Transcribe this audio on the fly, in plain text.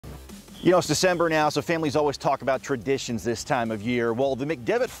You know, it's December now, so families always talk about traditions this time of year. Well, the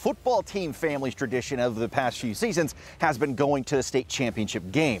McDevitt football team family's tradition of the past few seasons has been going to the state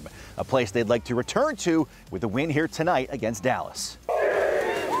championship game, a place they'd like to return to with a win here tonight against Dallas.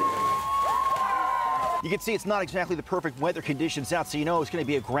 You can see it's not exactly the perfect weather conditions out, so you know it's going to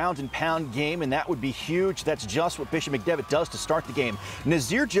be a ground and pound game, and that would be huge. That's just what Bishop McDevitt does to start the game.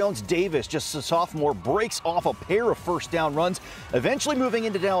 Nazir Jones-Davis, just a sophomore, breaks off a pair of first down runs, eventually moving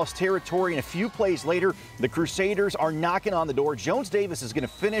into Dallas territory, and a few plays later, the Crusaders are knocking on the door. Jones-Davis is going to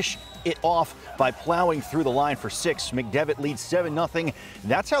finish it off by plowing through the line for 6. McDevitt leads 7-0.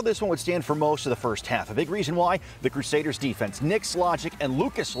 That's how this one would stand for most of the first half. A big reason why: the Crusaders defense. Nick Slogic and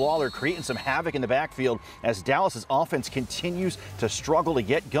Lucas Lawler creating some havoc in the backfield as Dallas's offense continues to struggle to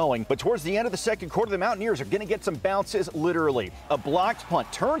get going. But towards the end of the second quarter, the Mountaineers are going to get some bounces, literally. A blocked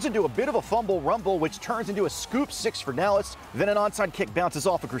punt turns into a bit of a fumble rumble, which turns into a scoop 6 for Dallas. Then an onside kick bounces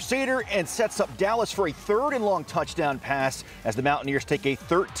off a Crusader and sets up Dallas for a 3rd and long touchdown pass as the Mountaineers take a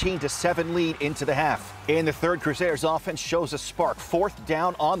 13-7 lead into the half. In the third, Crusaders offense shows a spark. 4th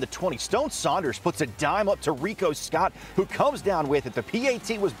down on the 20. Stone Saunders puts a dime up to Rico Scott, who comes down with it. The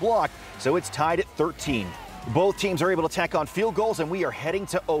PAT was blocked, so it's tied at 13. Both teams are able to tack on field goals, and we are heading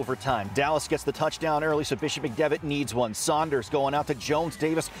to overtime. Dallas gets the touchdown early, so Bishop McDevitt needs one. Saunders going out to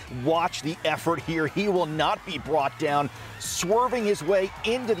Jones-Davis. Watch the effort here. He will not be brought down, swerving his way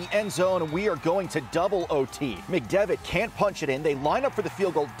into the end zone, and we are going to double OT. McDevitt can't punch it in. They line up for the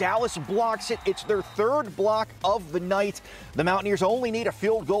field goal. Dallas blocks it. It's their 3rd block of the night. The Mountaineers only need a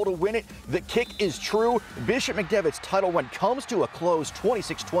field goal to win it. The kick is true. Bishop McDevitt's title run comes to a close,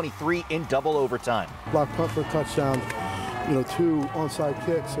 26-23 in double overtime. Block punt for a touchdown, 2 onside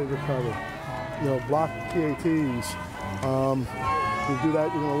kicks, they recover. Block PATs. You do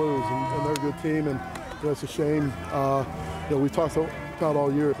that, you're going to lose, and they're a good team, and it's a shame. We talked about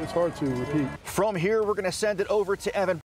all year. It's hard to repeat. From here, we're going to send it over to Evan.